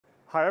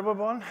Hi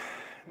everyone,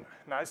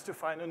 nice to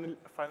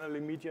finally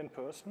meet you in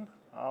person.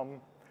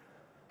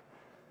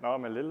 Now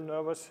I'm a little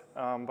nervous,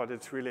 but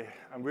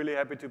I'm really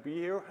happy to be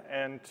here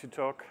and to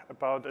talk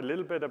about a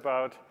little bit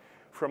about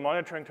from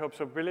monitoring to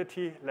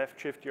observability, left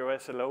shift your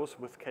SLOs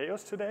with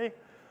chaos today.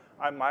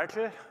 I'm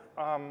Michael.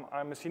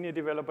 I'm a senior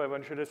developer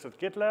evangelist at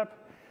GitLab.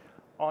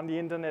 On the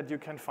internet, you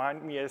can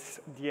find me as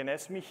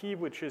DNS Michi,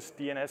 which is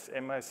DNS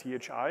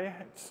M-I-C-H-I.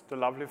 It's the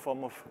lovely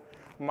form of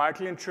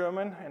Michael in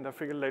German, and I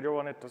figured later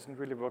on it doesn't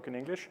really work in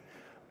English.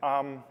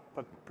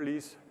 But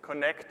please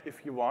connect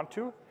if you want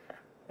to.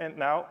 And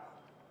now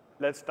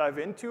let's dive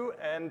into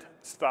and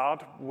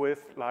start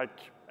with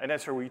like an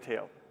SRE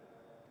tale.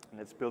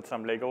 Let's build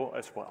some Lego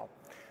as well.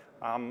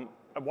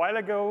 A while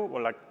ago,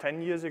 or like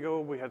 10 years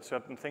ago, we had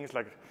certain things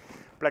like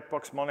black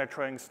box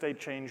monitoring, state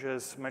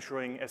changes,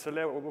 measuring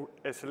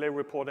SLA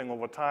reporting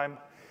over time.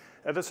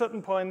 At a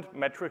certain point,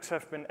 metrics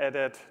have been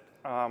added,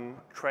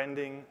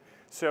 trending,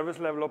 service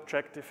level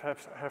objectives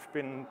have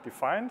been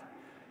defined,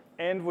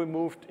 and we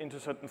moved into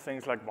certain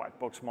things like white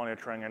box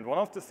monitoring. And one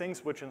of the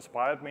things which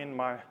inspired me in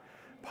my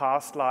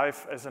past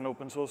life as an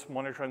open source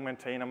monitoring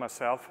maintainer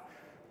myself,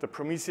 the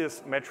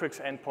Prometheus metrics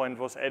endpoint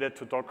was added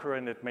to Docker,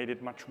 and it made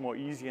it much more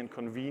easy and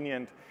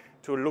convenient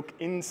to look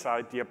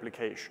inside the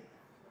application.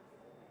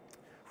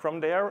 From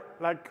there,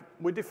 like,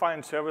 we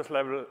defined service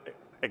level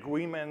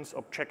agreements,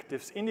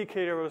 objectives,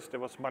 indicators. There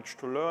was much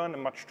to learn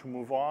and much to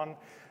move on,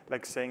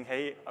 like saying,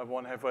 hey, I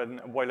want to have an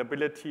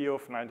availability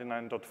of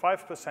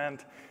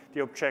 99.5%.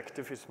 The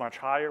objective is much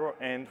higher,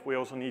 and we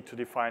also need to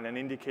define an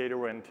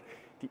indicator and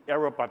the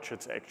error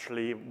budgets,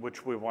 actually,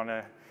 which we want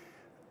to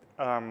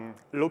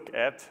look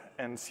at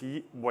and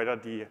see whether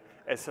the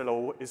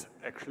SLO is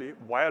actually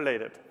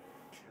violated.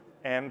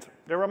 And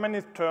there are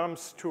many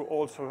terms to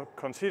also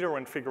consider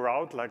and figure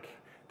out, like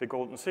the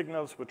golden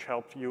signals, which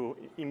help you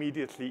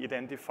immediately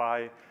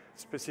identify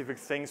specific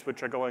things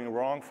which are going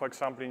wrong, for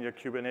example, in your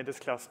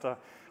Kubernetes cluster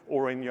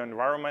or in your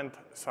environment,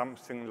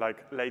 something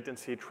like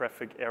latency,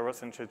 traffic,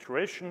 errors, and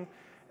saturation.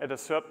 At a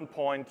certain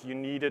point, you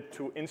needed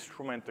to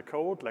instrument the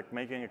code, like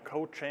making a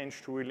code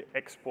change to really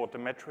export the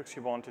metrics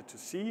you wanted to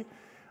see.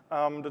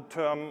 The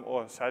term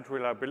or site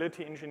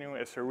reliability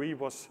engineering, SRE,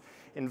 was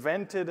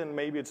invented, and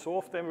maybe it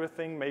solved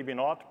everything, maybe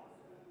not.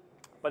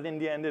 But in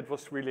the end, it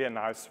was really a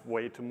nice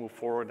way to move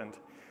forward and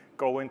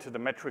go into the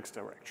metrics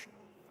direction.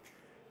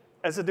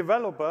 As a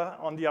developer,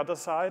 on the other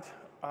side,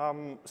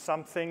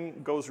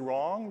 something goes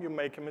wrong, you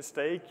make a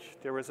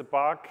mistake, there is a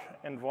bug,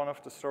 and one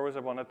of the stories I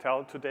want to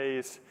tell today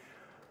is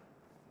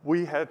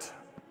we had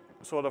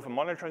sort of a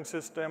monitoring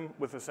system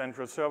with a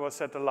central server,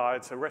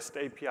 satellites, a REST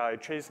API,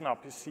 JSON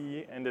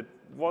RPC, and it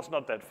was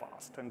not that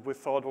fast. And we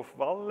thought of,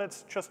 well,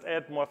 let's just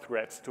add more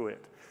threads to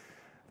it.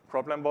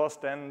 Problem was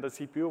then the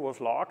CPU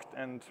was locked,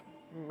 and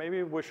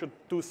maybe we should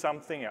do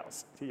something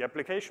else. The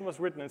application was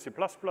written in C++.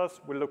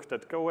 We looked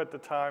at Go at the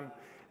time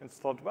and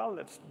thought, well,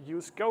 let's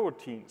use Go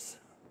routines.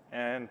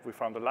 And we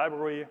found a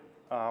library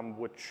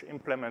which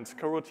implements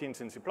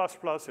coroutines in C++.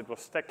 It was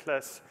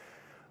stackless,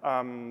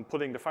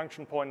 putting the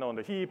function pointer on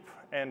the heap,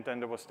 and then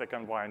there was stack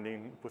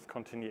unwinding with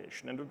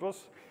continuation. And it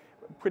was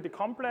pretty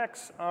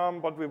complex,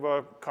 but we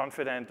were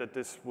confident that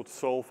this would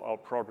solve our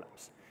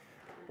problems.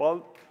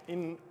 Well,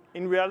 in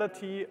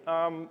reality,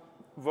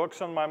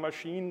 works on my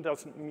machine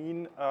doesn't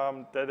mean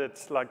that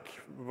it's like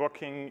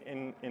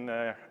working in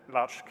a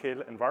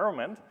large-scale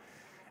environment.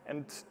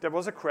 And there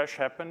was a crash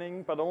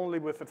happening, but only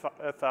with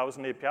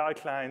 1,000 API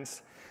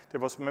clients.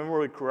 There was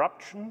memory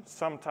corruption.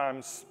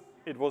 Sometimes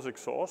it was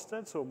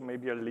exhausted, so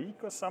maybe a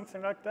leak or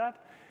something like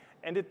that.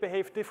 And it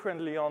behaved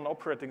differently on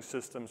operating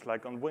systems.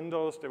 Like on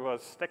Windows, there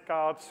was stack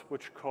guards,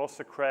 which caused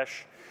a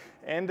crash.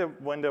 And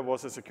when there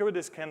was a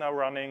security scanner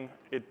running,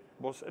 it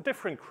was a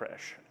different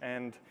crash.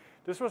 And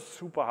this was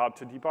super hard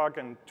to debug,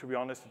 and to be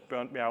honest, it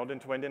burned me out in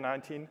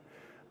 2019.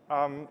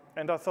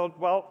 And I thought,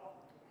 well,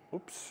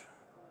 oops,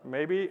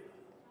 maybe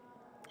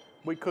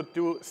we could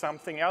do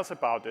something else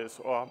about this,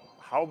 or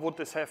how would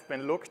this have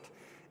been looked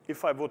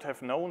if I would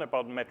have known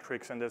about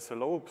metrics and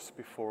SLOs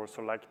before?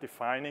 So like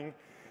defining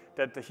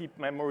that the heap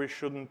memory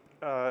should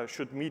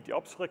meet the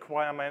ops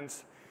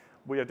requirements.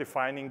 We are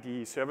defining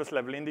the service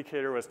level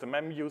indicator as the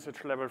mem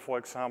usage level, for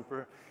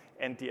example,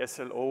 and the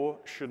SLO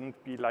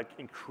shouldn't be like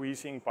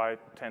increasing by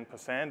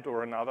 10%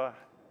 or another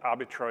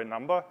arbitrary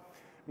number,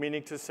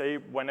 meaning to say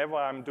whenever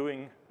I'm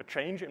doing a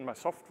change in my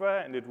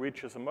software and it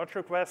reaches a merge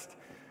request,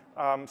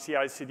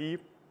 CI/CD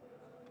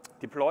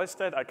deploys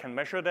that, I can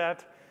measure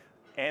that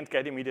and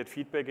get immediate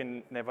feedback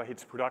and never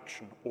hits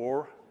production.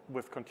 Or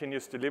with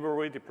continuous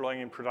delivery,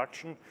 deploying in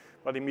production,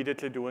 but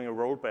immediately doing a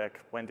rollback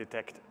when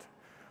detected.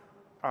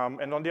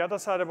 And on the other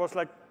side, I was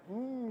like,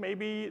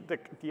 maybe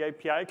the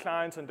API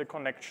clients and the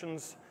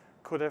connections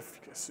could have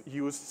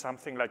used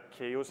something like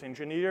chaos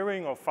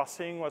engineering or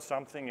fuzzing or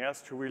something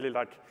else to really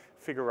like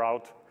figure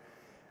out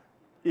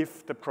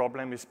if the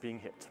problem is being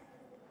hit.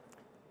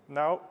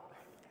 Now,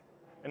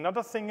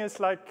 another thing is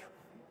like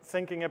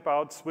thinking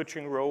about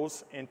switching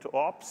roles into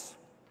ops.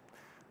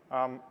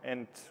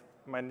 And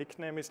my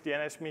nickname is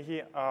DNS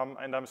Michi,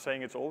 and I'm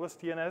saying it's always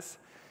DNS.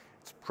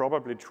 It's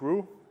probably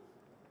true.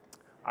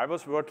 I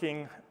was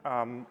working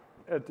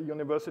at the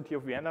University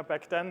of Vienna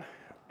back then,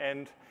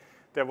 and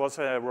there was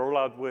a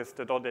rollout with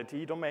the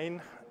 .at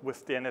domain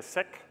with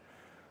DNSSEC.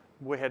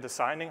 We had a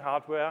signing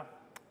hardware.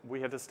 We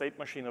had a state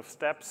machine of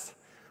steps.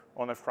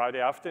 On a Friday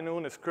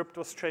afternoon, a script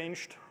was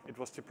changed. It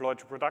was deployed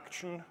to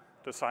production.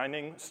 The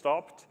signing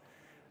stopped.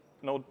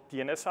 No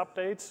DNS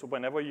updates. So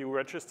whenever you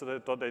registered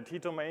a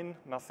 .at domain,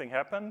 nothing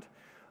happened.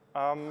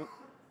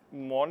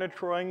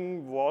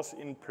 Monitoring was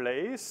in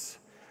place,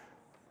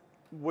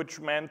 which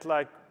meant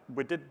like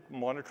we did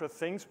monitor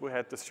things. We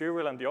had the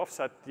serial and the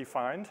offset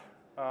defined.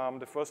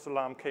 The first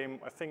alarm came,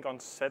 I think, on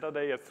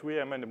Saturday at 3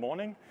 a.m. in the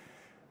morning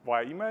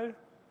via email.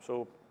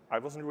 So I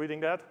wasn't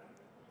reading that.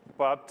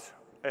 But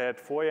at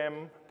 4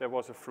 a.m., there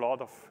was a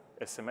flood of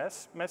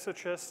SMS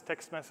messages,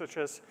 text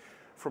messages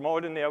from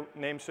all the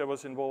name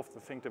servers involved. I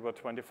think there were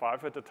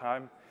 25 at the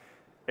time.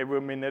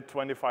 Every minute,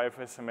 25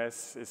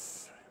 SMS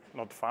is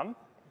not fun.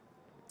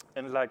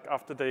 And like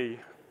after the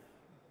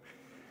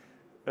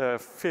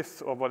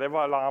fifth or whatever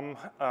alarm,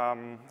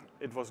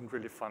 it wasn't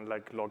really fun,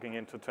 like logging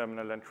into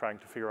terminal and trying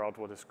to figure out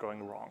what is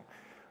going wrong.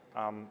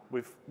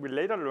 We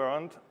later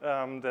learned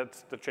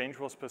that the change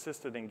was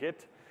persisted in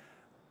Git.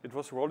 It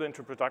was rolled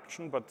into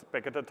production, but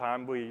back at the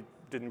time, we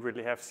didn't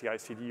really have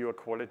CI/CD or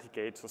quality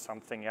gates or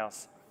something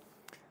else.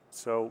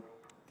 So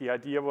the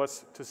idea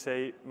was to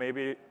say,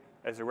 maybe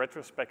as a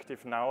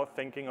retrospective now,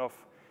 thinking of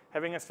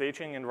having a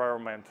staging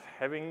environment,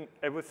 having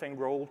everything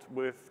rolled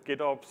with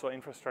GitOps or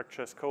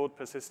infrastructure as code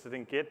persisted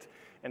in Git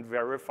and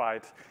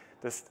verified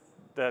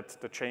that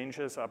the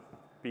changes are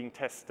being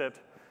tested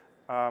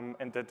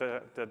and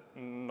that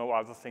no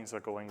other things are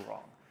going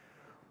wrong.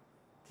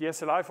 The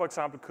SLI, for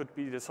example, could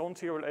be the zone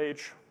serial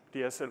age.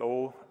 The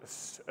SLO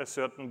is a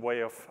certain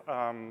way of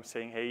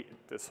saying, hey,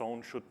 the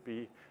zone should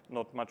be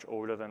not much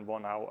older than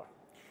 1 hour.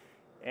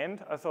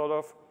 And I thought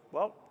of,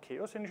 well,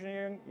 chaos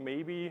engineering,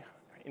 maybe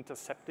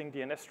intercepting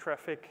DNS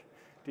traffic,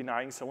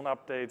 denying zone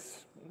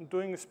updates,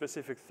 doing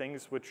specific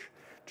things which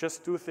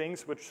just do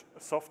things which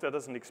software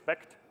doesn't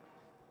expect,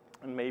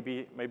 and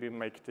maybe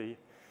make the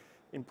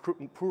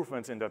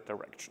improvements in that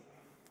direction.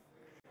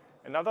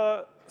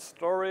 Another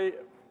story,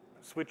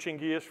 switching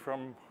gears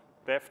from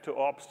dev to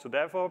ops to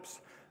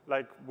DevOps,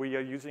 like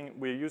we're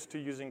used to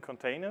using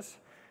containers,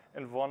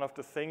 and one of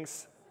the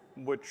things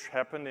which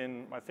happened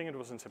in, I think it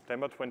was in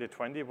September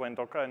 2020, when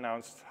Docker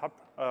announced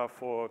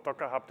for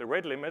Docker Hub the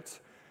rate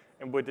limits,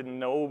 and we didn't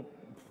know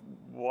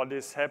what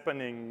is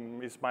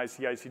happening. Is my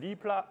CI/CD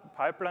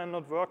pipeline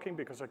not working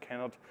because I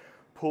cannot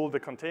pull the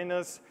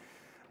containers?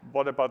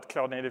 What about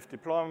cloud-native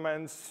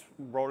deployments,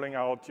 rolling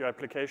out your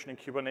application in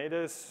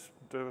Kubernetes?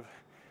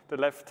 The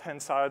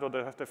left-hand side or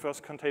the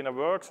first container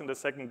works and the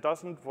second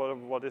doesn't.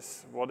 What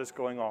is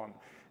going on?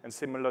 And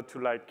similar to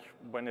like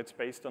when it's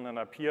based on an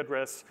IP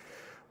address,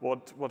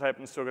 what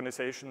happens to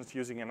organizations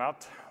using a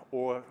NAT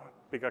or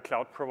bigger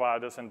cloud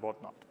providers and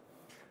whatnot?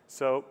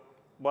 So,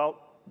 well,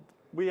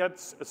 we had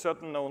a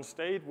certain known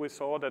state. We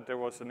saw that there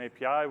was an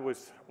API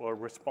or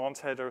response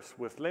headers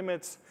with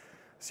limits,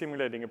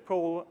 simulating a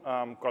pull,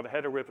 got a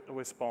header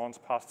response,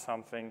 passed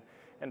something,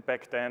 and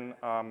back then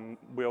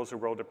we also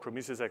wrote a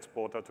Prometheus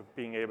exporter to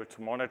being able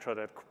to monitor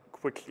that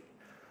quickly.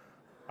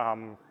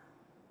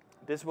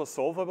 This was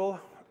solvable.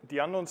 The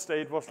unknown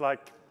state was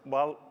like,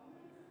 well,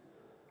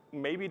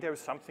 maybe there is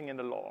something in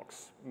the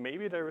logs.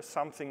 Maybe there is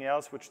something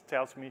else which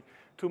tells me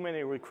too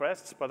many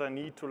requests, but I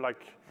need to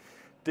like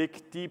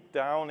dig deep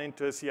down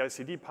into a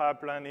CI/CD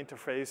pipeline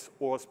interface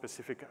or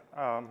specific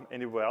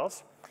anywhere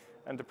else.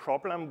 And the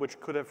problem which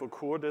could have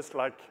occurred is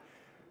like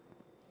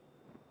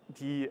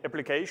the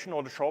application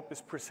or the shop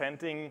is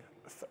presenting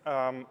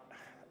a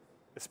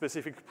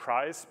specific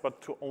price,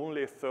 but to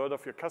only a third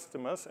of your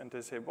customers, and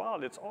they say,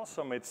 well, it's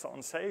awesome, it's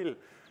on sale.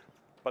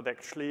 But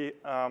actually,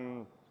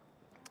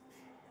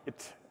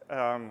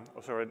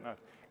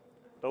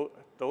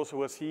 those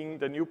who are seeing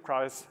the new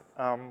price,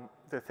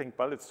 they think,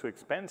 well, it's too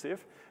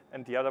expensive.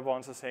 And the other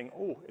ones are saying,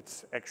 oh,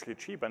 it's actually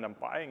cheap and I'm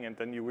buying, and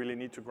then you really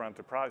need to grant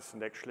the price.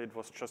 And actually, it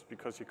was just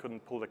because you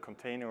couldn't pull the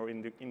container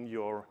in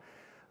your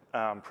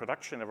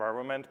production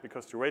environment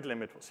because the rate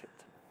limit was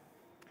hit.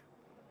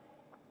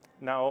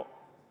 Now,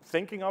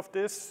 thinking of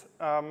this,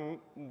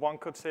 one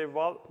could say,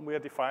 well, we are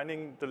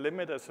defining the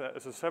limit as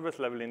a service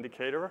level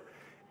indicator,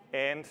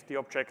 and the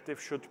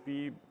objective should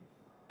be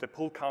the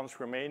pull counts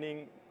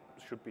remaining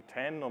should be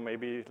 10, or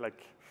maybe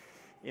like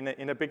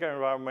in a bigger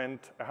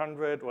environment,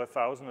 100 or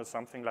 1,000 or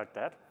something like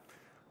that.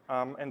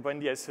 And when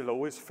the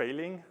SLO is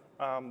failing,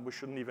 we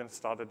shouldn't even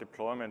start a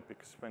deployment,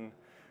 because when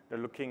they're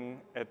looking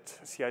at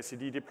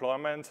CI/CD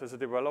deployments as a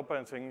developer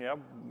and saying, yeah,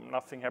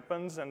 nothing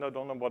happens and I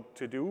don't know what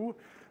to do,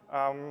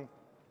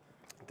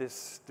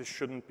 this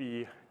shouldn't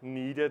be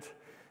needed,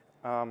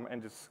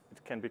 and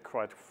it can be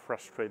quite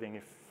frustrating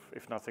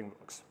if nothing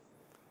works.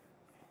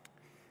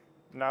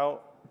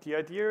 Now, the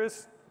idea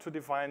is to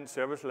define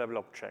service level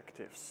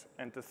objectives.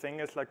 And the thing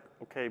is like,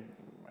 okay,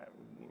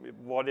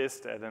 what is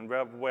that? And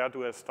where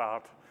do I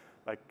start?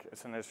 Like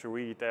as an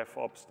SRE,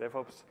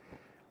 DevOps.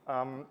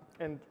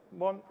 And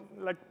one,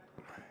 like,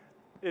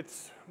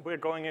 we're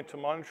going into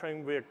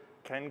monitoring, we're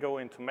can go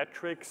into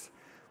metrics.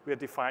 We are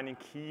defining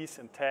keys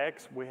and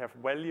tags. We have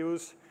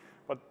values.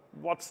 But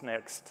what's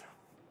next?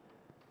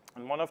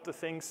 And one of the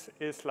things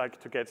is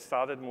like to get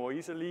started more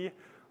easily.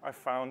 I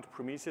found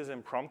Prometheus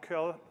and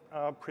PromQL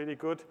pretty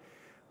good,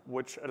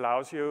 which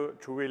allows you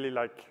to really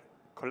like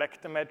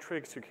collect the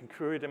metrics. You can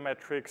query the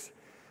metrics.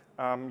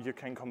 You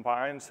can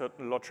combine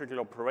certain logical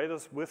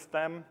operators with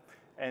them.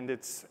 And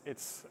it's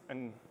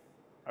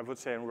I would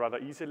say, a rather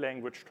easy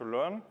language to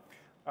learn.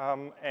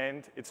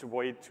 And it's a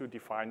way to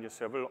define your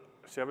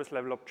service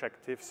level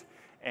objectives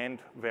and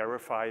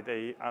verify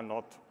they are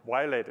not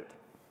violated.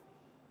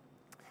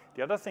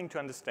 The other thing to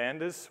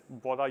understand is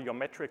what are your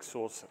metric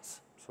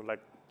sources. So like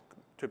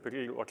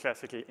typically or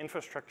classically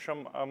infrastructure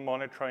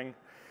monitoring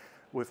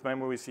with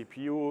memory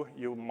CPU,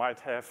 you might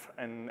have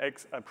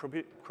a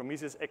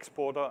Prometheus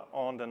exporter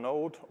on the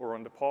node or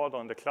on the pod,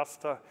 on the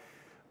cluster.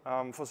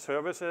 For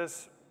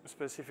services,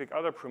 specific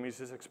other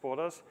Prometheus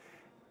exporters,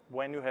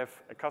 when you have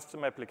a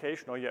custom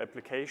application or your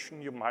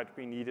application, you might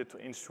be needed to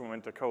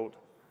instrument the code.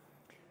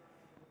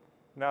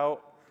 Now,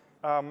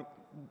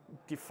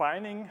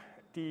 defining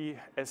the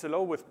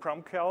SLO with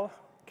PromQL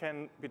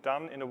can be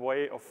done in a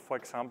way of, for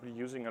example,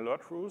 using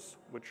alert rules,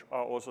 which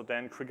are also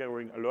then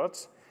triggering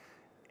alerts.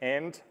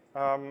 And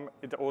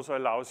it also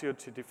allows you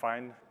to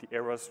define the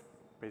errors,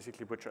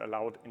 basically, which are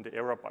allowed in the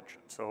error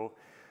budget. So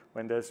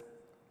when there's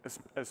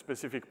a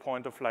specific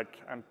point of like,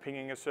 I'm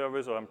pinging a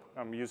service or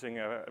I'm using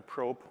a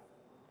probe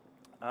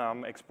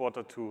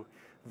exporter to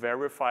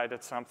verify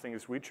that something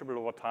is reachable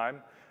over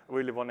time, I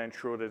really want to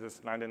ensure that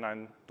it's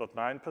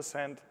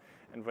 99.9%.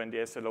 And when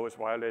the SLO is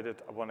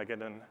violated, I want to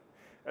get an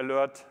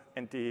alert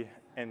and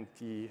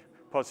the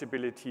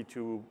possibility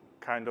to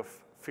kind of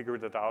figure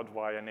that out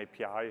via an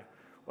API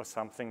or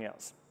something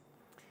else.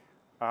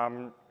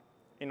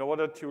 In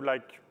order to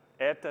like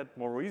add that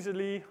more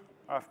easily,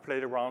 I've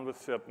played around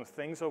with certain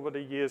things over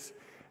the years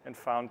and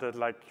found that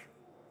like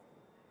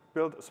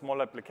build a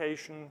small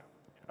application,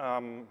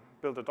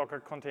 build a Docker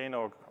container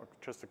or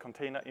just a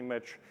container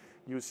image,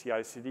 use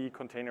CI/CD,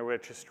 container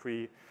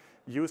registry,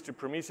 use the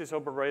Prometheus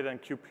operator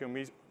and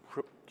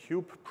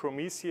Kube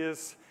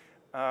Prometheus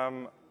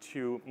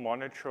to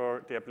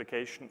monitor the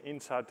application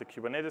inside the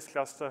Kubernetes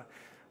cluster,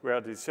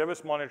 where the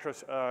service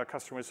monitors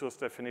custom resource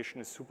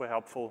definition is super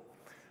helpful.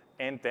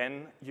 And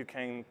then you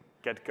can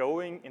get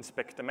going,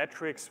 inspect the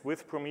metrics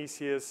with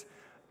Prometheus,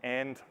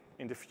 and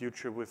in the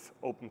future with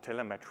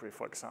OpenTelemetry,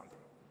 for example.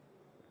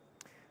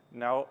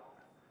 Now,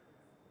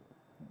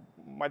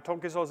 my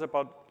talk is also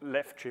about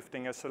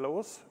left-shifting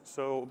SLOs.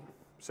 So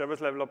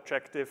service level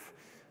objectives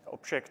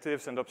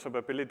and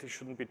observability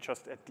shouldn't be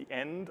just at the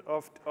end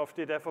of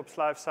the DevOps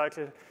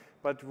lifecycle,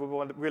 but we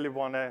really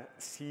want to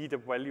see the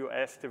value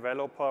as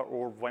developer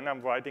or when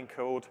I'm writing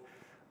code,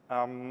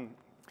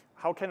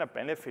 how can I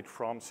benefit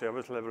from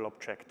service level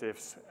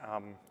objectives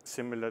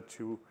similar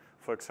to,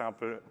 for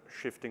example,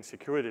 shifting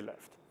security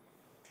left?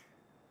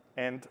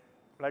 And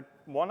like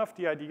one of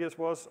the ideas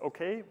was,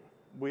 okay,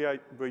 we're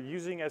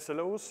using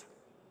SLOs.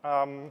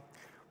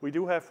 We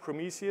do have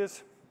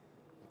Prometheus.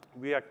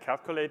 We are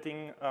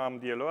calculating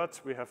the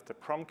alerts. We have the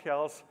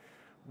PromQLs,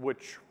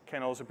 which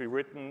can also be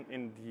written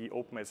in the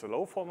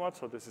OpenSLO format.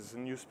 So this is a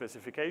new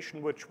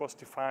specification which was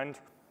defined,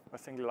 I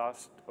think,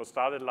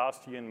 started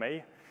last year in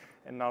May,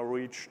 and now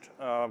reached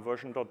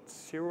version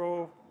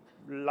 0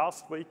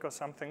 last week or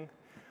something.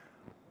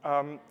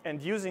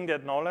 And using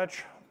that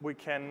knowledge, we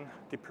can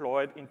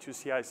deploy it into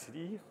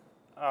CI/CD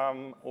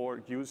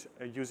or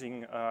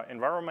using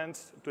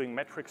environments, doing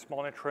metrics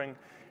monitoring.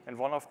 And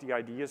one of the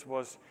ideas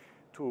was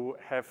to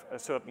have a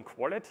certain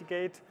quality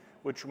gate,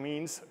 which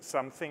means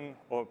something,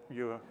 or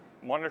you're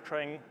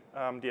monitoring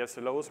the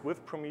SLOs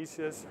with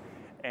Prometheus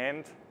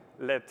and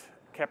let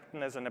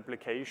Captain as an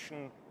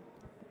application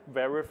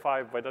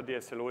verify whether the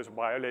SLO is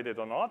violated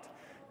or not.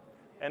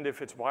 And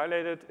if it's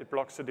violated, it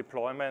blocks the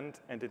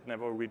deployment and it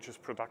never reaches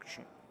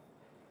production.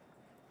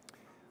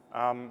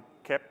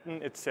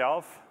 Captain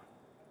itself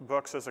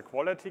works as a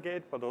quality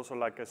gate, but also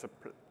like as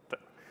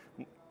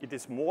it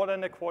is more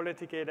than a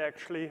quality gate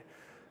actually.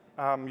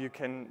 You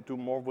can do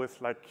more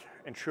with like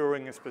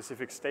ensuring a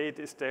specific state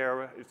is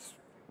there.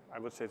 I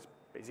would say it's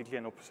basically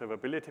an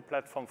observability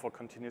platform for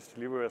continuous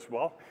delivery as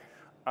well.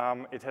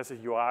 It has a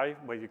UI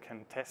where you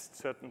can test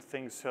certain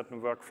things,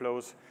 certain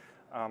workflows,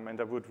 and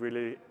I would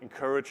really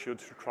encourage you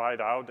to try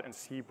it out and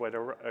see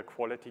whether a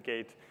quality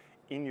gate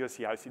in your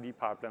CI/CD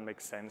pipeline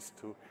makes sense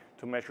to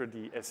measure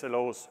the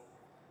SLOs.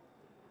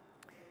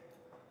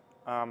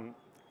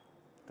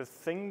 The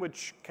thing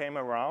which came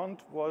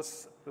around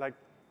was like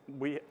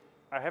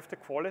I have the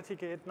quality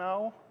gate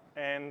now,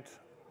 and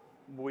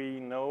we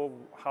know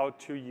how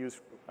to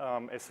use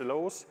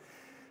SLOs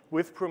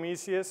with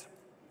Prometheus.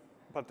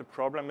 But the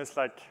problem is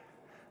like,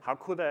 how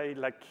could I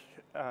like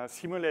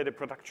simulate a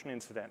production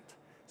incident?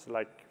 So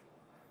like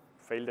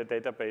fail the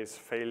database,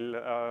 fail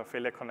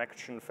a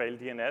connection, fail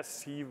DNS,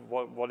 see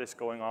what is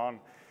going on.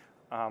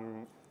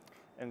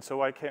 And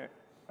so I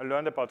I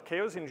learned about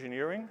chaos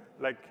engineering,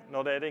 like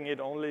not adding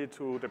it only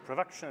to the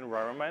production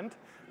environment,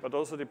 but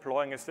also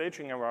deploying a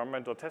staging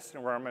environment or test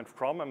environment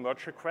from a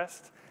merge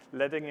request,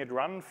 letting it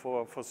run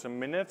for some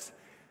minutes,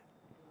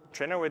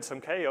 generate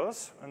some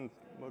chaos, and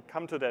we'll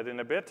come to that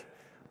in a bit,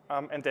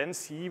 and then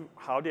see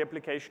how the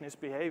application is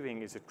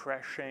behaving. Is it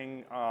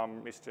crashing?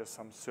 Is there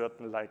some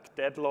certain like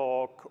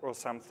deadlock or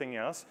something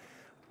else?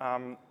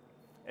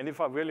 And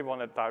if I really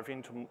want to dive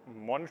into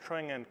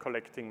monitoring and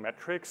collecting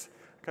metrics,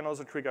 I can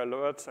also trigger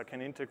alerts. I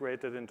can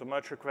integrate it into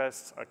merge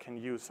requests. I can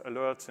use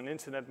alerts and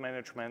incident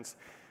management,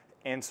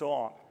 and so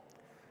on.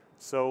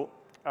 So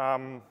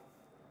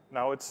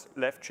now it's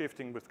left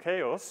shifting with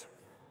chaos.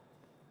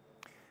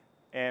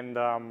 And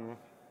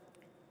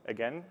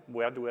again,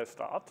 where do I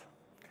start?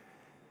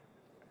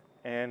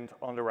 And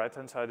on the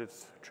right-hand side,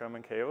 it's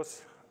German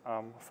chaos.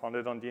 Found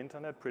it on the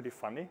internet, pretty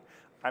funny.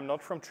 I'm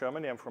not from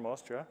Germany, I'm from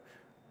Austria.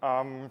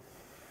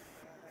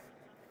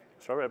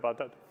 Sorry about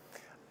that.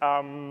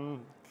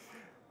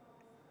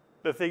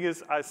 The thing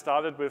is, I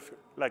started with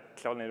like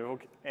Cloud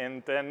Network,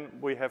 and then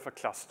we have a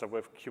cluster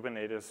with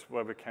Kubernetes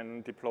where we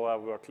can deploy our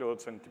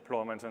workloads and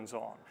deployments and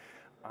so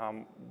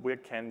on. We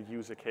can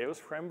use a chaos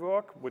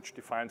framework, which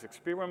defines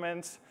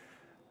experiments,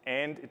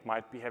 and it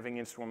might be having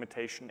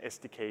instrumentation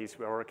SDKs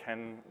where I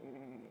can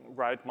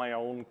write my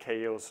own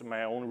chaos,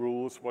 my own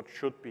rules, what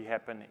should be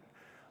happening.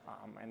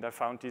 And I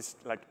found these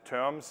like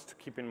terms to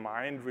keep in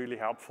mind really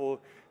helpful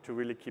to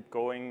really keep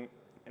going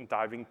and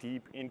diving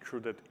deep into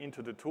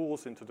the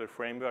tools, into the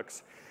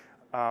frameworks,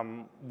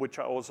 which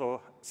are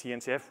also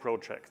CNCF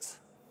projects.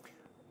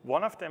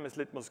 One of them is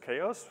Litmus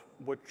Chaos,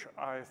 which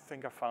I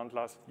think I found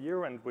last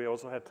year, and we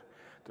also had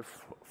the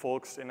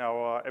folks in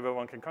our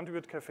Everyone Can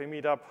Contribute Cafe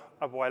meetup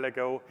a while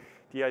ago.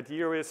 The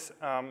idea is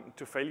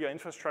to fail your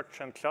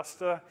infrastructure and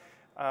cluster.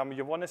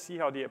 You want to see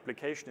how the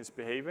application is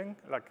behaving,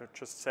 like I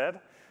just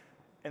said,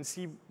 and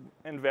see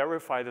and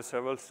verify the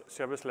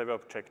service level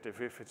objective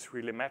if it's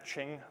really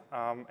matching,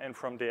 and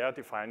from there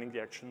defining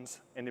the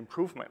actions and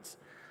improvements.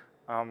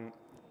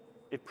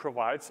 It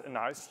provides a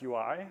nice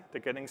UI. The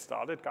getting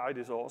started guide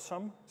is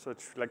awesome. So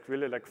it's like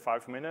really like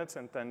 5 minutes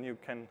and then you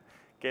can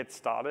get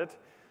started.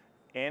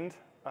 And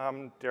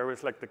there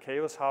is like the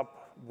Chaos Hub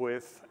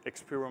with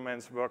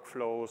experiments,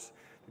 workflows.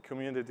 The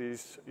community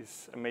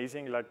is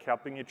amazing, like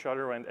helping each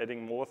other and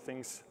adding more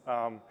things.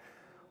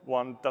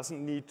 One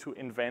doesn't need to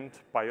invent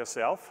by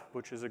yourself,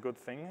 which is a good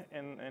thing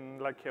in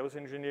like chaos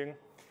engineering.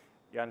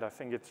 Yeah, and I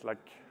think it's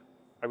like,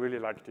 I really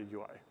like the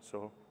UI.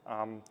 So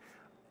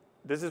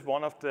this is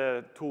one of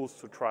the tools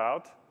to try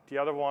out. The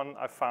other one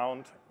I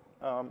found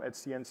at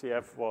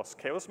CNCF was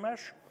Chaos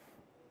Mesh.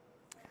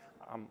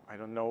 I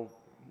don't know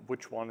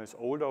which one is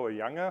older or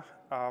younger,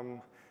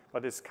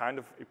 but it's kind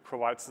of, it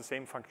provides the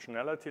same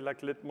functionality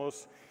like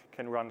Litmus. You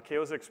can run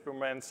chaos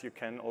experiments. You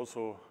can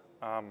also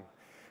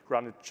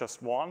run it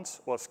just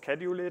once or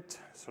schedule it.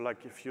 So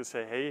like if you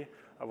say, hey,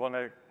 I want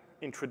to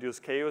introduce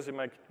chaos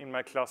in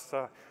my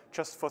cluster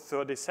just for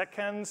 30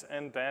 seconds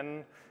and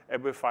then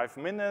every 5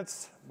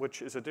 minutes,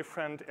 which is a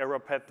different error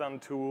pattern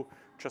to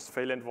just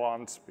fail it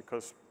once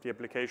because the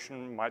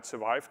application might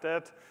survive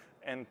that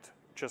and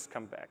just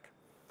come back.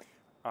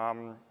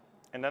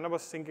 And then I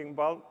was thinking,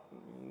 well,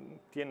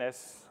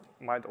 DNS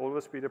might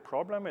always be the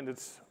problem, and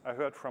I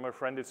heard from a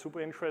friend it's super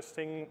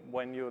interesting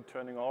when you're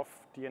turning off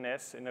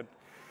DNS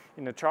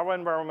in a Java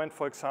environment,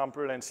 for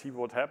example, and see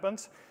what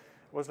happens.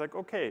 I was like,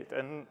 okay,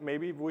 then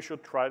maybe we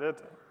should try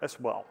that as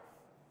well.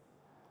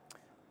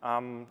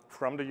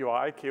 From the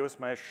UI, Chaos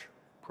Mesh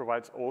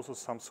provides also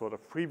some sort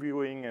of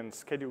previewing and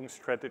scheduling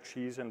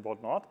strategies and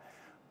whatnot.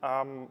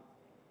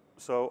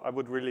 So I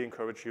would really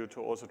encourage you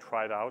to also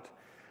try it out.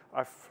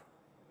 I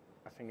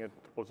think it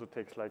also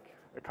takes like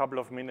a couple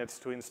of minutes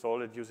to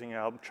install it using a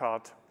help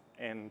chart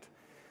and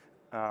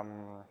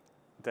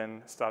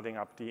then starting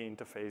up the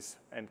interface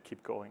and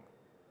keep going.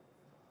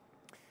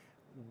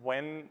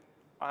 When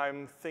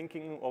I'm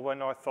thinking, or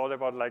when I thought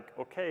about like,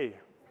 okay,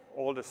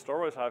 all the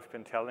stories I've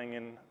been telling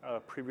in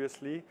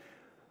previously,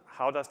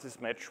 how does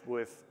this match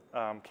with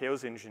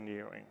chaos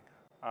engineering?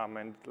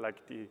 And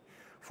like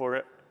for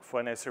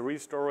an SRE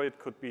story, it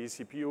could be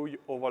CPU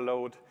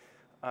overload.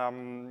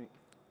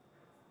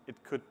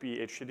 It could be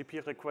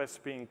HTTP requests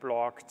being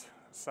blocked,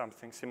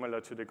 something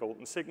similar to the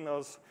golden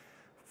signals.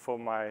 For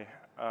my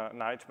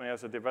nightmare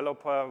as a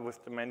developer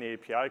with the many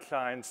API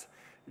clients,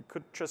 it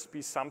could just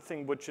be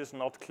something which is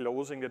not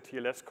closing the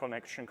TLS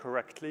connection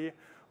correctly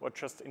or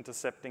just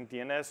intercepting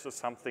DNS or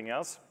something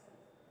else.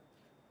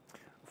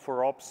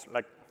 For ops,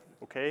 like,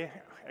 okay,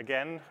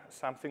 again,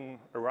 something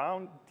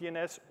around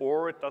DNS,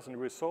 or it doesn't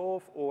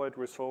resolve, or it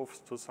resolves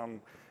to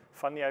some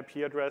funny IP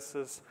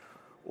addresses,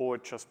 or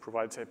it just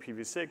provides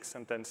IPv6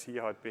 and then see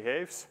how it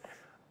behaves.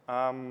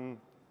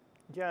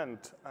 Yeah,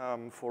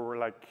 and for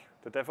like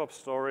the DevOps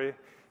story,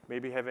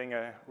 maybe having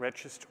a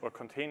registry or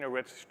container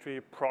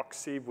registry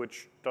proxy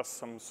which does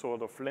some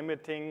sort of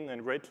limiting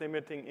and rate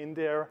limiting in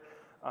there,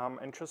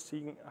 and just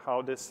seeing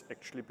how this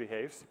actually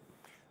behaves,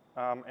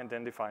 and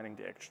then defining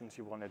the actions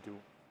you want to do.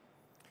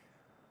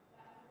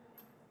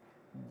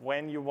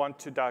 When you want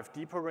to dive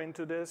deeper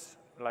into this,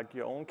 like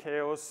your own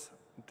chaos.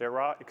 There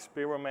are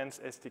experiments,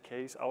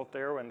 SDKs out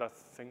there, and I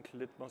think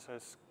Litmus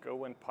has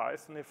Go and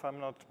Python, if I'm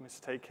not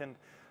mistaken.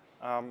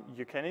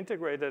 You can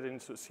integrate it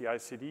into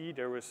CI/CD.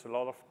 There is a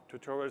lot of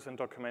tutorials and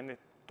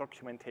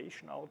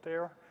documentation out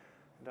there.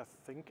 And I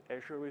think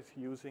Azure is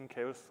using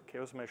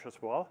Chaos Mesh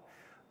as well.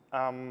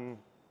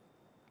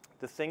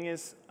 The thing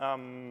is,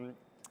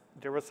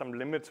 there are some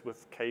limits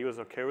with chaos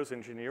or chaos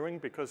engineering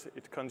because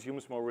it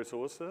consumes more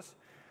resources.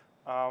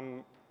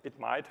 It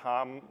might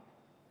harm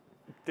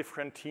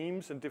different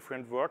teams and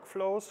different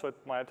workflows, so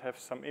it might have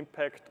some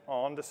impact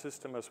on the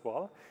system as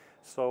well.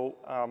 So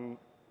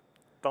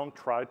don't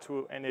try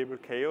to enable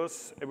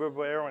chaos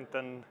everywhere and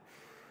then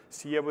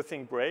see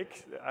everything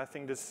break. I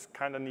think this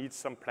kind of needs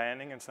some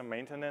planning and some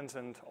maintenance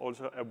and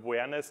also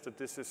awareness that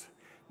this is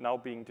now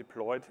being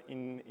deployed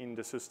in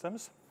the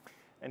systems.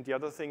 And the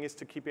other thing is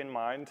to keep in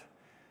mind,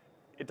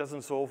 it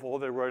doesn't solve all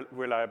the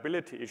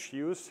reliability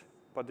issues,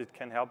 but it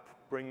can help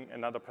bring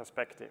another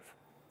perspective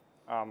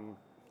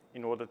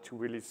in order to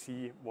really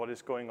see what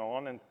is going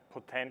on and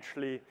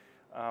potentially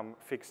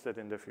fix that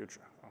in the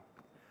future.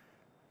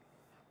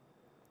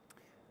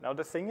 Now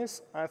the thing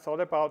is, I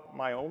thought about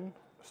my own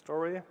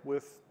story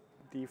with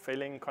the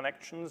failing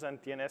connections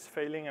and DNS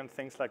failing and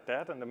things like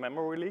that and the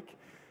memory leak.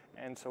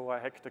 And so I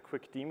hacked a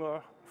quick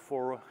demo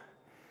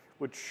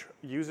which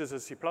uses a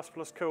C++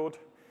 code.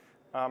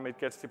 It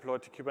gets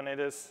deployed to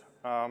Kubernetes.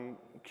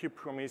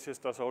 Prometheus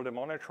does all the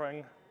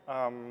monitoring,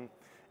 and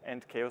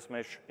Chaos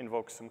Mesh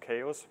invokes some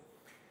chaos.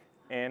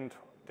 And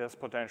there's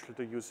potential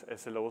to use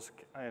SLOs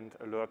and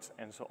alerts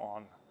and so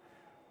on.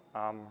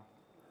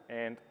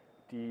 And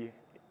the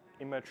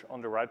image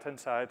on the right-hand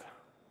side,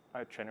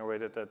 I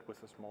generated that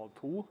with a small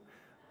tool.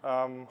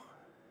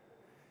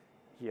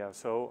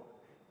 So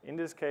in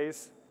this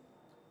case,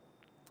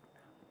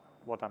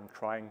 what I'm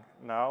trying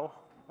now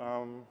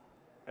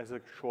as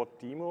a short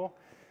demo,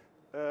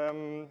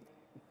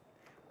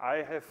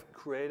 I have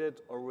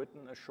created or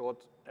written a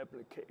short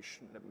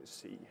application. Let me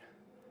see.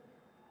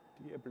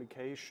 The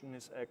application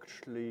is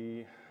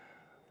actually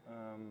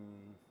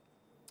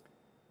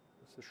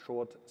it's a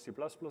short C++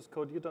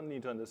 code. You don't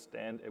need to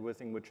understand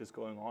everything which is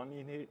going on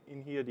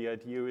in here. The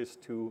idea is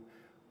to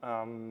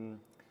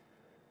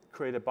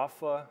create a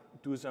buffer,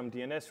 do some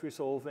DNS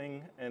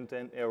resolving, and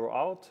then error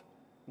out.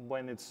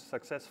 When it's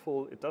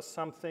successful, it does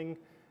something,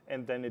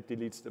 and then it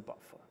deletes the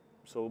buffer.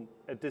 So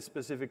at this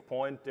specific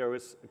point, there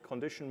is a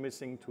condition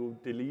missing to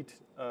delete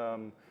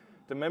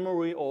the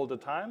memory all the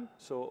time.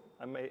 So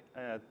I may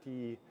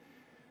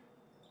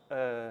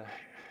the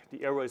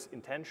error is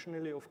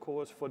intentionally, of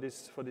course, for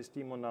this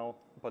demo now,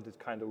 but it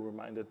kind of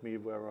reminded me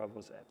where I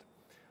was at.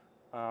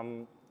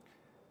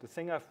 The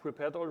thing I've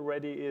prepared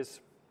already is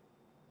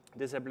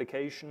this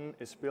application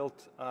is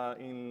built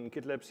in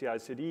GitLab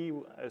CI/CD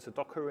as a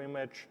Docker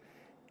image,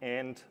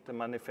 and the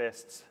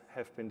manifests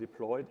have been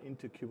deployed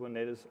into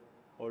Kubernetes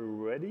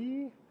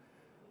already.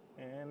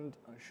 And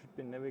I should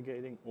be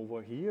navigating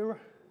over here.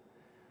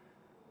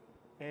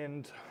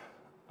 And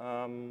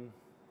let's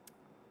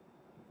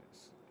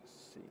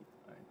see,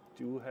 I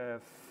do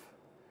have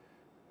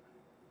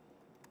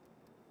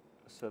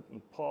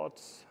certain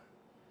pods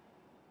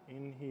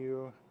in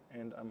here,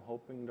 and I'm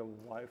hoping the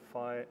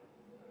Wi-Fi.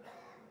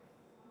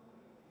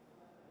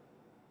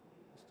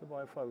 Does the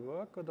Wi-Fi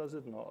work or does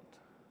it not?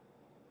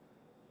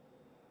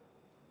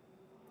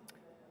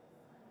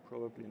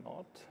 Probably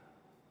not.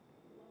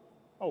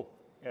 Oh,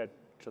 yeah,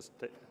 just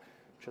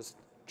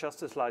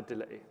a slight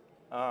delay.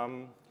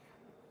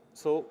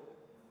 So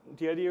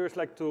the idea is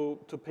like to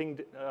ping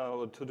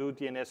to do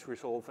DNS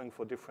resolving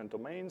for different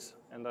domains,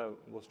 and I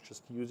was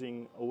just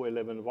using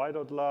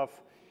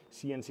o11y.love,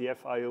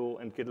 cncf.io,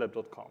 and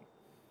gitlab.com.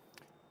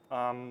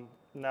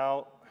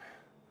 Now,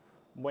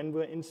 when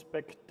we're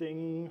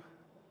inspecting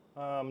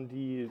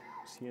the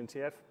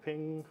CNCF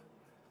ping,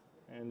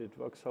 and it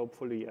works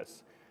hopefully,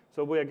 yes.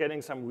 So we are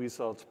getting some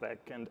results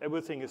back, and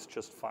everything is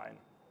just fine.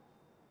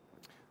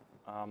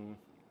 And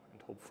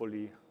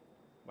hopefully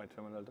my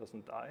terminal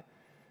doesn't die.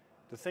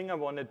 The thing I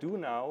want to do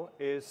now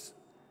is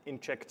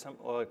inject some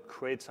or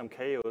create some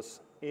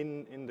chaos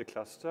in the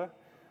cluster.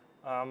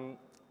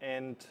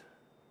 And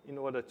in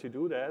order to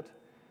do that,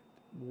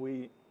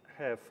 we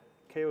have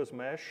Chaos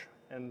Mesh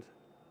and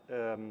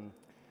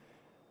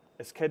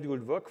a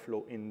scheduled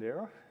workflow in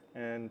there.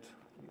 And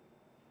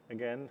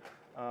again,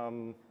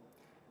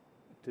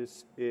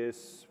 this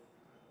is,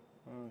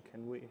 I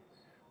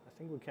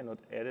think we cannot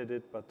edit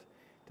it, but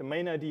the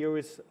main idea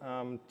is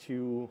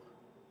to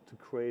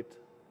create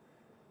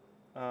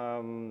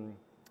a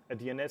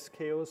DNS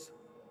chaos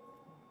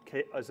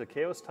as a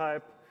chaos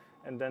type,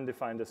 and then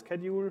define the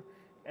schedule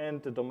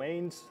and the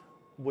domains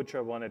which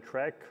I want to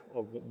track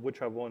or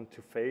which I want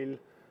to fail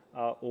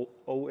are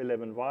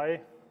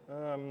O11Y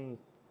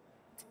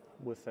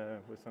with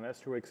an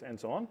asterisk and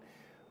so on.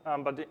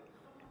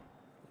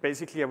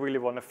 Basically, I really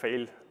want to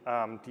fail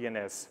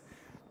DNS.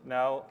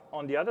 Now,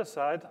 on the other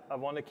side, I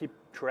want to keep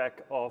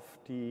track of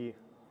the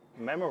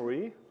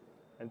memory,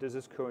 and this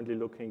is currently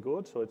looking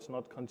good, so it's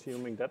not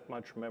consuming that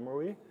much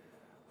memory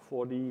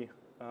for the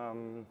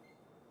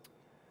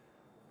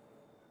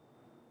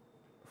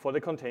for the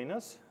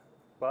containers.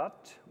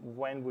 But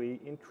when we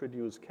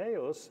introduce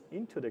chaos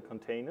into the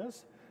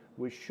containers,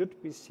 we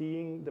should be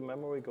seeing the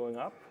memory going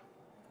up.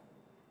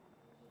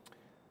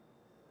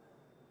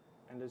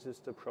 And this is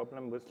the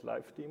problem with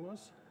live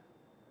demos.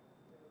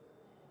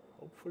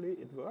 Hopefully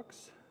it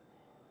works.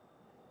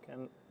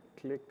 Can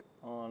click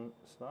on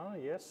star.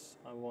 Yes,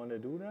 I want to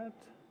do that.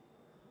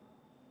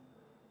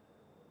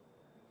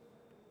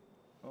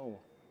 Oh,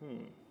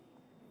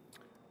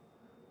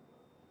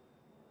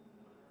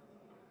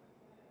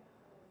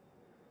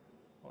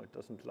 Oh, it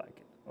doesn't like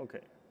it.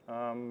 Okay.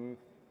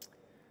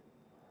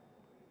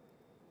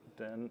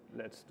 Then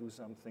let's do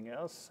something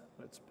else.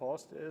 Let's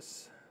pause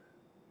this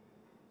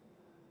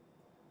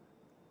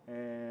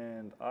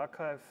and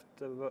archive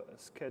the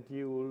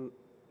schedule,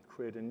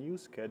 create a new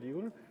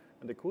schedule.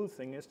 And the cool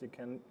thing is you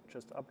can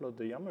just upload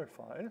the YAML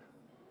file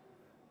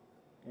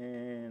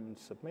and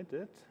submit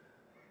it.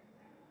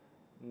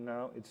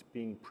 Now it's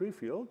being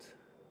pre-filled,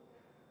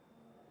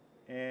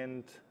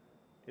 and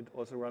it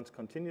also runs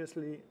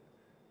continuously.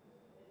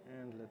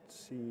 And let's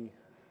see,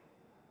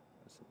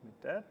 I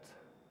submit that.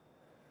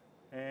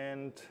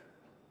 And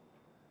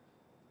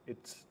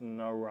it's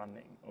now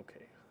running,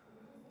 okay.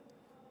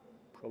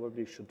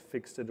 Probably should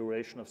fix the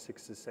duration of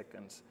 60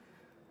 seconds.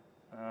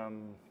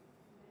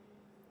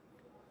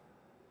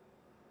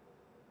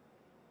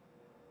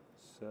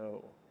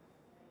 So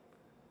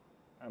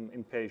I'm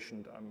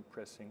impatient, I'm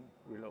pressing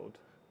reload.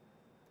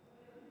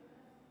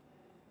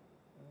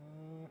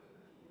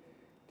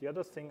 The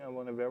other thing I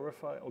want to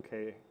verify,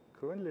 okay,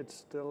 currently it's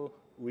still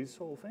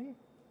resolving.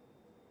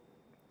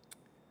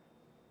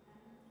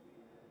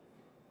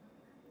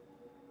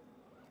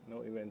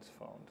 No events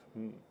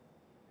found.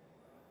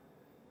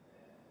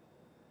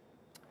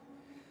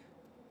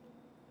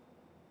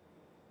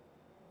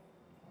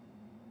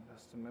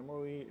 Does the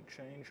memory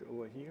change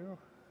over here?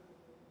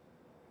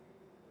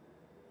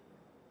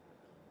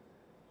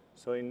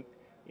 So in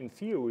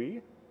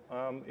theory,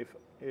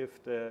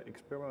 if the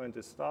experiment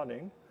is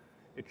starting,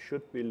 it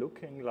should be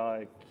looking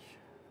like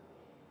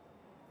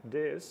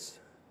this.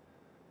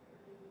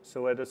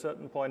 So at a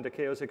certain point, the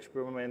chaos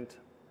experiment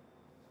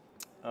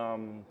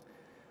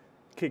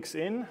kicks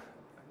in.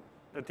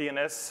 The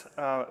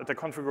DNS, the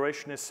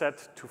configuration is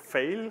set to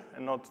fail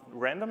and not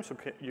random. So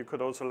you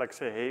could also like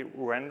say, hey,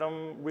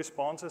 random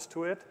responses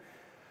to it.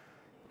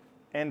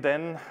 And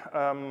then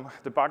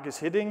the bug is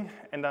hitting,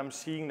 and I'm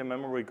seeing the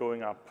memory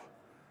going up.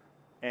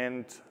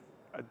 And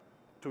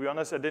to be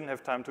honest, I didn't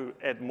have time to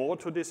add more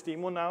to this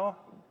demo now,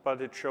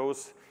 but it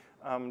shows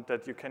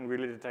that you can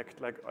really detect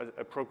like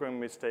a programming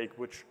mistake,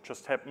 which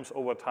just happens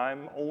over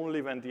time,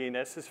 only when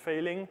DNS is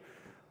failing.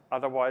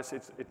 Otherwise,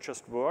 it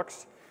just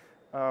works.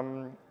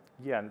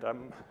 Yeah, and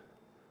I'm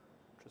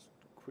just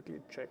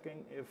quickly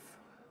checking if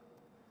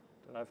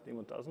the live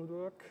demo doesn't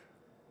work.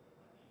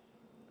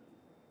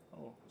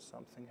 Oh,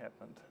 something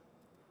happened.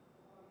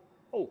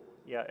 Oh,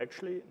 yeah,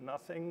 actually,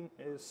 nothing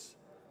is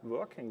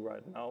working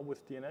right now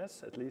with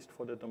DNS, at least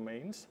for the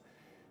domains.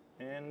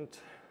 And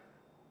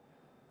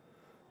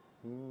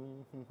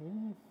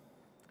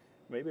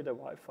maybe the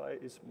Wi-Fi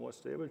is more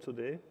stable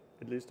today.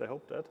 At least I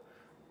hope that.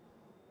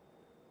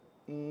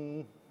 Maybe.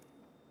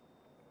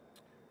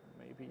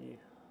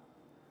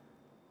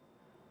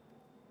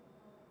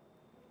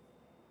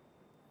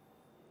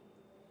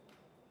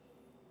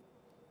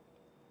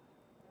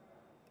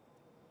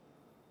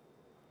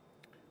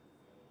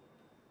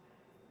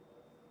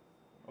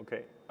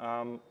 Okay,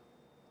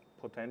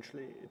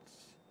 potentially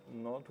it's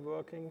not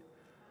working,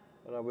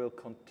 but I will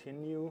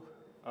continue.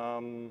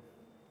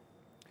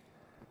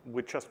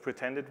 We just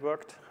pretend it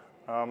worked.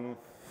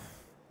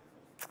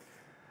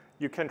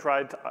 You can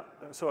try it.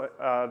 So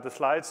the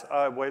slides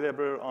are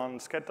available on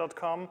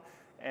scat.com,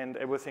 and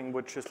everything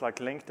which is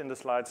like linked in the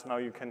slides now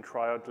you can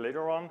try out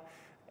later on.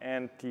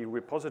 And the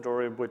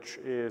repository, which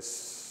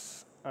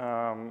is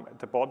at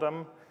the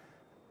bottom,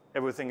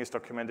 everything is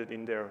documented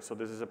in there. So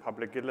this is a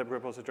public GitLab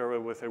repository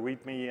with a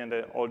README and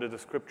all the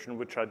description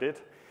which I did,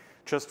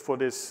 just for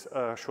this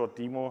short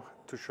demo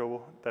to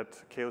show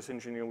that chaos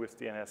engineering with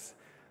DNS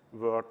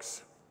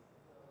works.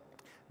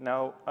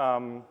 Now,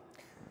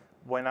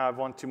 when I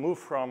want to move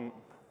from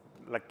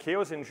like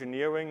chaos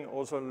engineering,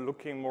 also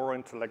looking more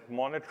into like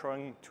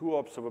monitoring to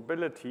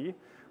observability,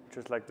 which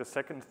is like the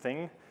second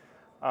thing,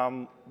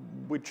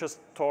 we just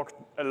talked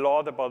a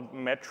lot about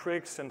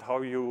metrics and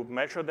how you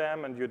measure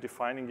them, and you're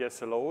defining the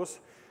SLOs.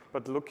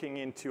 But looking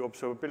into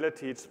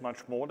observability, it's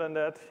much more than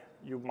that.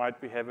 You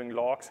might be having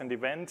logs and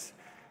events.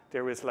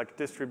 There is like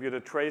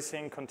distributed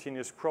tracing,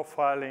 continuous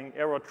profiling,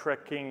 error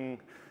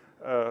tracking,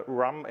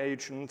 RAM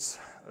agents,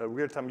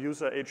 real-time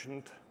user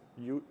agent,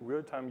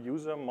 real-time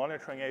user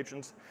monitoring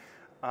agents.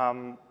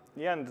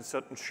 Yeah, and a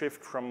certain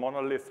shift from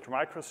monolith to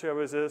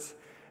microservices.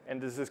 And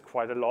this is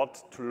quite a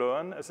lot to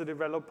learn as a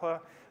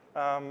developer,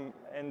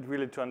 and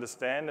really to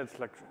understand. It's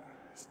like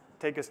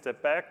take a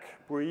step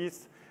back, breathe,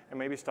 and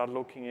maybe start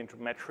looking into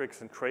metrics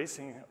and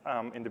tracing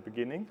in the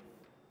beginning.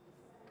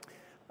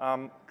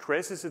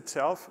 Traces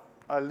itself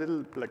are a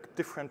little like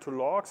different to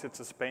logs.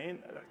 It's a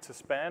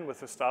span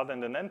with a start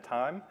and an end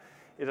time.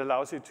 It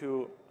allows you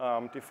to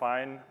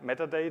define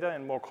metadata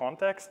in more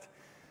context.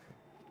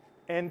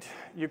 And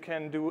you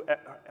can do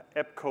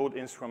app code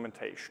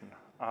instrumentation.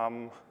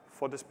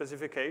 For the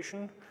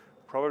specification,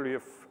 probably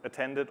you've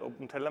attended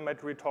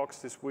OpenTelemetry talks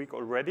this week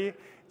already.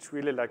 It's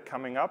really like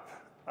coming up.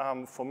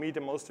 For me,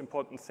 the most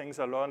important things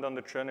I learned on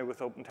the journey with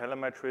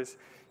OpenTelemetry is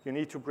you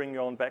need to bring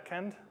your own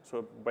backend.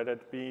 So whether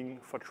it being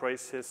for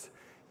traces,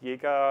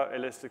 Jaeger,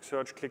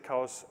 Elasticsearch,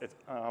 ClickHouse,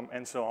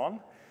 and so on. You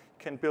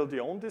can build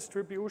your own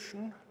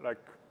distribution, like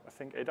I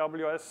think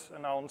AWS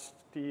announced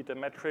the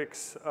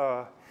metrics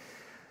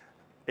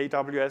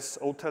AWS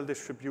OTel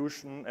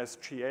distribution as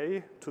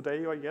GA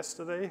today or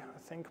yesterday. I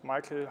think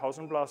Michael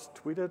Hausenblast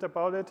tweeted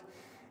about it.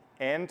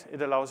 And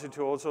it allows you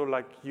to also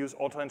like use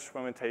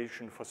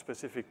auto-instrumentation for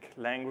specific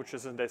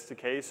languages and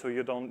SDKs, so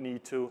you don't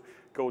need to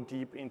go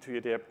deep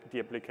into the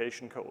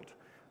application code.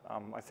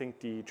 I think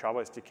the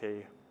Java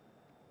SDK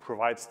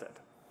provides that.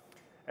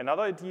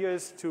 Another idea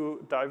is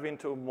to dive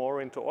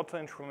more into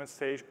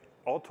auto-instrumentation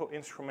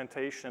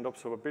and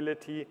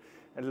observability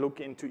and look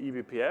into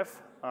eBPF,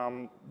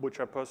 which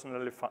I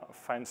personally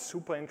find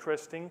super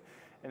interesting.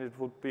 And it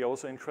would be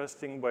also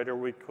interesting whether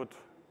we could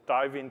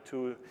dive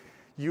into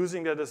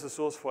using that as a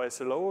source for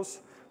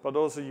SLOs, but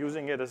also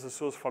using it as a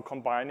source for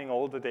combining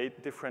all the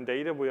different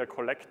data we are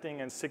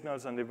collecting and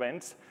signals and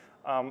events,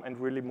 and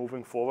really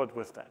moving forward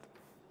with that.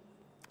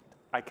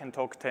 I can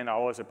talk 10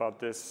 hours about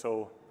this,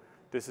 so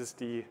this is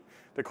the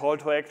call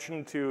to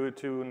action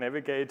to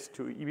navigate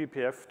to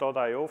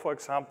ebpf.io, for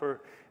example,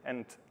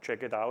 and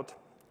check it out.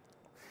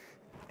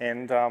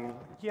 And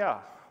yeah,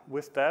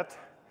 with that,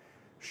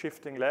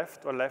 shifting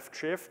left or left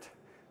shift,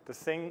 the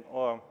thing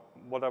or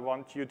what I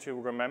want you to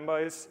remember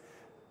is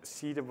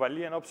see the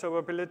value in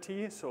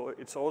observability. So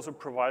it's also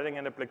providing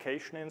an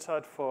application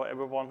insight for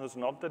everyone who's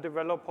not the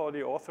developer or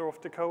the author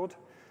of the code,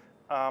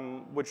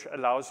 which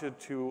allows you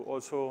to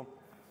also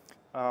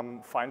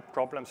find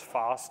problems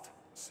fast.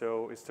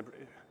 So it's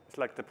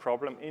like the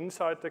problem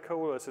inside the code,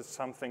 or is it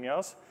something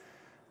else?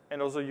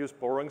 And also use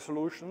boring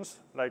solutions,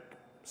 like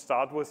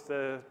start with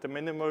the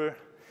minimal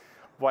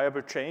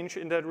viable change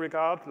in that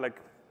regard, like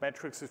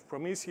metrics with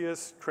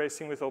Prometheus,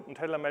 tracing with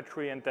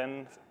OpenTelemetry, and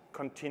then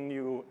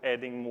continue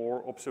adding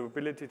more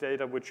observability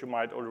data, which you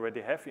might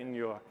already have in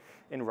your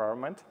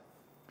environment.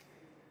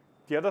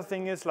 The other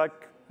thing is,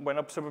 like, when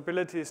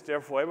observability is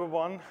there for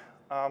everyone,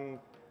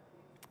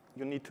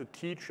 you need to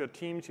teach your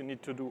teams, you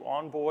need to do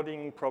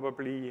onboarding,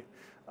 probably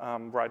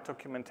write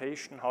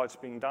documentation, how it's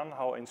being done,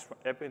 how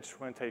app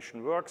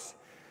instrumentation works,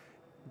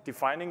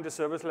 defining the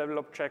service level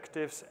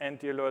objectives and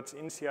the alerts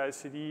in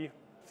CI/CD,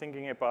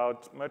 thinking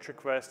about merge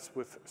requests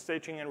with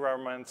staging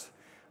environments,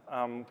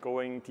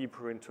 going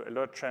deeper into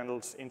alert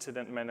channels,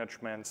 incident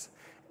managements,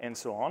 and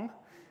so on.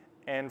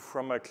 And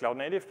from a cloud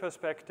native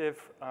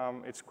perspective,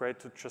 it's great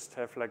to just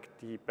have like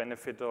the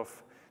benefit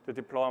of the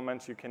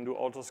deployments. You can do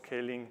auto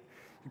scaling.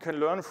 You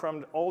can learn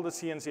from all the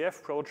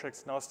CNCF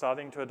projects now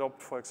starting to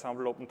adopt, for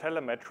example,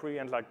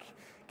 OpenTelemetry and like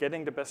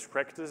getting the best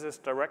practices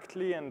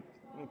directly and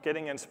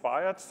getting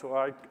inspired. So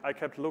I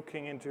kept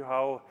looking into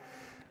how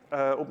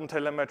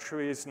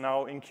OpenTelemetry is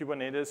now in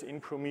Kubernetes,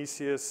 in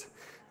Prometheus,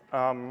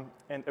 and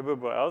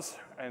everywhere else.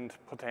 And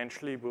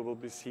potentially we will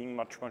be seeing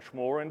much, much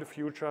more in the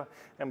future.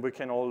 And we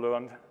can all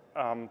learn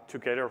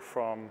together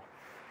from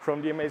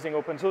the amazing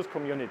open source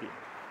community.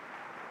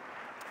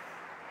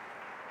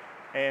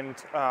 And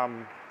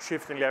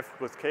shifting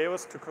left with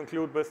Chaos, to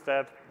conclude with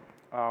that,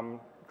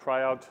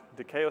 try out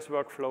the Chaos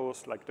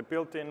workflows, like the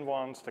built-in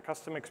ones, the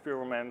custom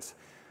experiments,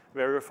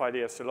 verify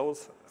the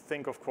SLOs,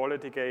 think of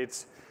quality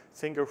gates,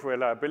 think of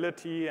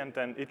reliability, and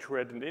then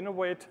iterate and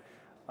innovate.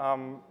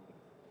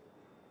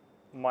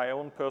 My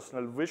own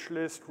personal wish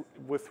list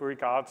with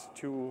regards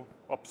to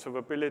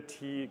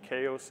observability,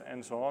 Chaos,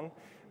 and so on.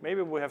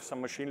 Maybe we have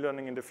some machine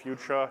learning in the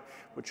future,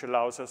 which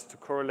allows us to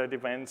correlate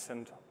events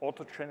and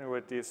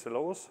auto-generate the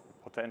SLOs.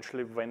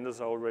 Potentially,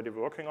 vendors are already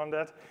working on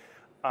that.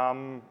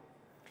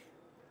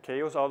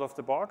 Chaos out of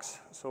the box,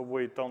 so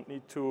we don't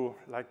need to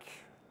like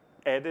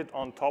add it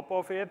on top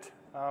of it,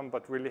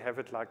 but really have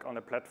it like on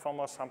a platform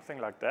or something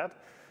like that.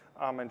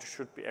 And it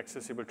should be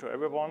accessible to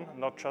everyone,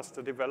 not just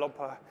the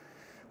developer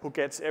who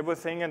gets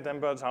everything and then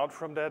burns out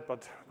from that,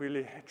 but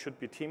really it should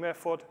be team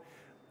effort.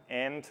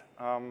 And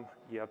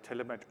yeah,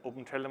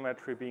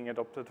 OpenTelemetry being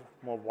adopted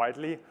more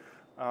widely.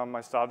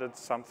 I started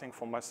something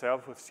for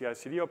myself with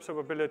CI/CD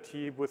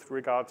observability with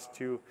regards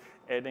to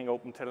adding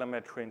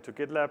OpenTelemetry into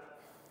GitLab.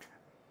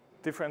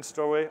 Different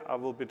story. I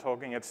will be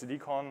talking at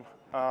CDCon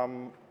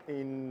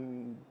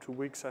in 2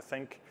 weeks, I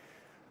think,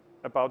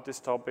 about this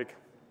topic.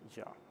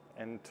 Yeah,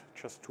 and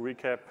just to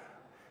recap,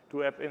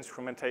 do app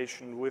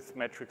instrumentation with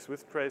metrics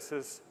with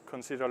traces,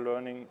 consider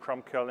learning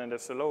from curl and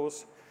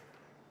SLOs,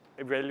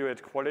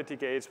 evaluate quality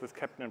gates with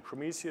Captain and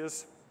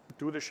Prometheus,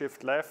 do the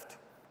shift left,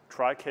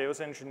 try chaos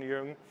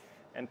engineering,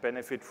 and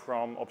benefit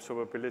from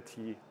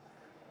observability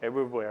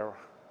everywhere.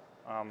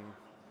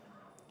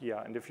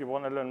 Yeah, and if you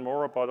want to learn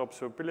more about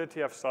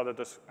observability, I've started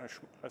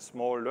a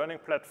small learning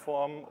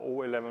platform,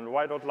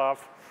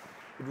 O11Y.love.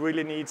 It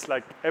really needs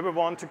like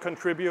everyone to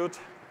contribute.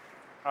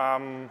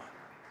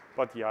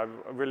 But yeah,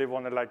 I really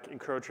want to like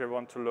encourage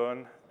everyone to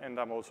learn, and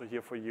I'm also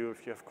here for you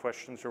if you have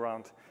questions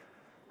around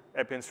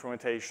app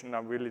instrumentation.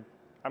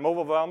 I'm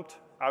overwhelmed.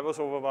 I was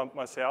overwhelmed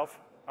myself,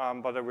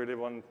 but I really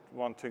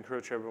want to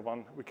encourage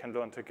everyone. We can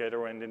learn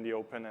together and in the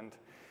open,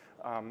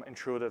 and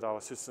ensure that our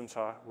systems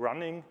are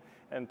running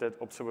and that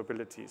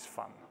observability is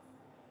fun.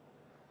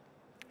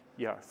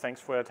 Yeah,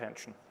 thanks for your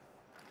attention.